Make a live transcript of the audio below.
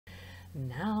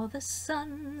Now the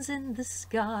sun's in the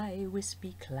sky,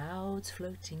 wispy clouds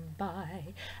floating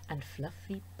by, and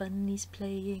fluffy bunnies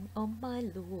playing on my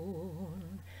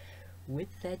lawn,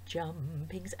 with their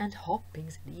jumpings and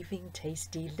hoppings, leaving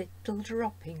tasty little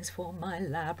droppings for my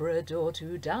Labrador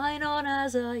to dine on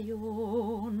as I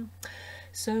yawn.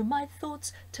 So my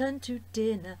thoughts turn to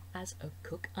dinner. As a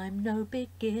cook I'm no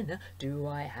beginner. Do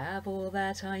I have all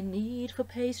that I need for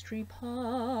pastry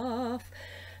puff?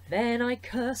 Then I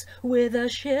curse with a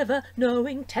shiver,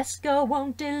 knowing Tesco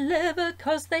won't deliver,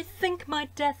 'cause they think my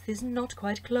death is not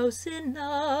quite close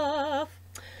enough.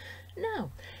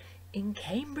 Now, in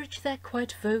Cambridge they're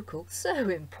quite vocal, so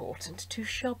important to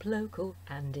shop local,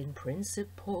 and in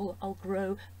principle I'll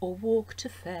grow or walk to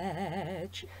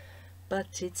fetch.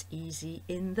 But it's easy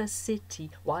in the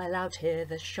city, while out here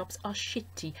the shops are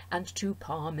shitty, and to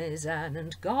parmesan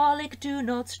and garlic do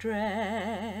not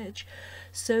stretch.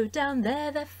 So down there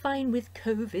they're fine with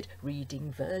COVID,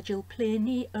 reading Virgil,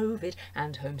 Pliny, Ovid,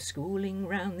 and homeschooling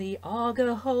round the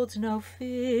Arga holds no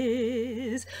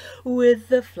fizz. With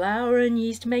the flour and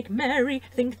yeast make merry,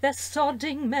 think they're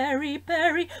sodding Mary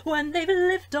Berry, when they've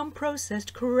lived on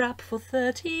processed crap for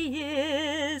 30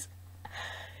 years.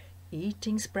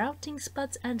 Eating sprouting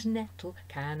spuds and nettle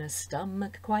can a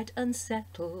stomach quite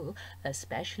unsettle,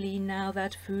 especially now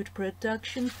that food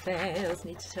production fails.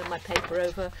 Need to turn my paper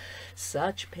over.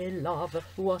 Such palaver,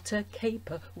 what a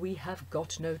caper. We have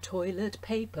got no toilet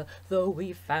paper, though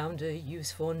we've found a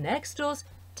use for next door's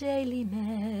Daily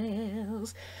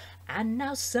Mails. And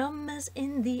now summer's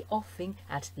in the offing,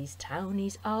 at these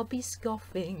townies I'll be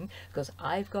scoffing, 'cause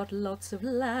I've got lots of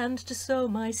land to sow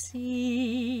my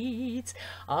seeds.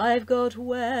 I've got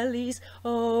wellies,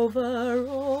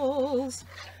 overalls,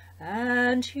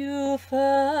 and Hugh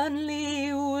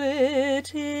Fernley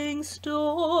Whitting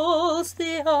stalls.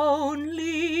 The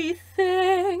only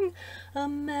thing a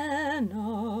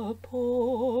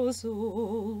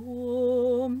menopausal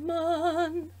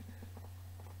woman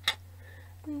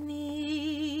needs